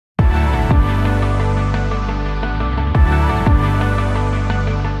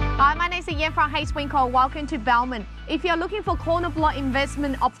Yan from Hayeswinckle. Welcome to Belmont. If you're looking for corner block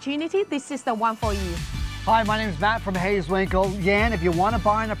investment opportunity, this is the one for you. Hi, my name is Matt from Hayeswinckle. Yan, if you want to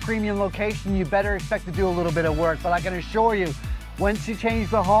buy in a premium location, you better expect to do a little bit of work. But I can assure you, once you change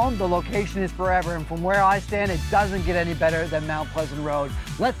the home, the location is forever. And from where I stand, it doesn't get any better than Mount Pleasant Road.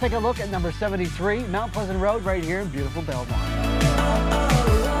 Let's take a look at number 73, Mount Pleasant Road, right here in beautiful Belmont.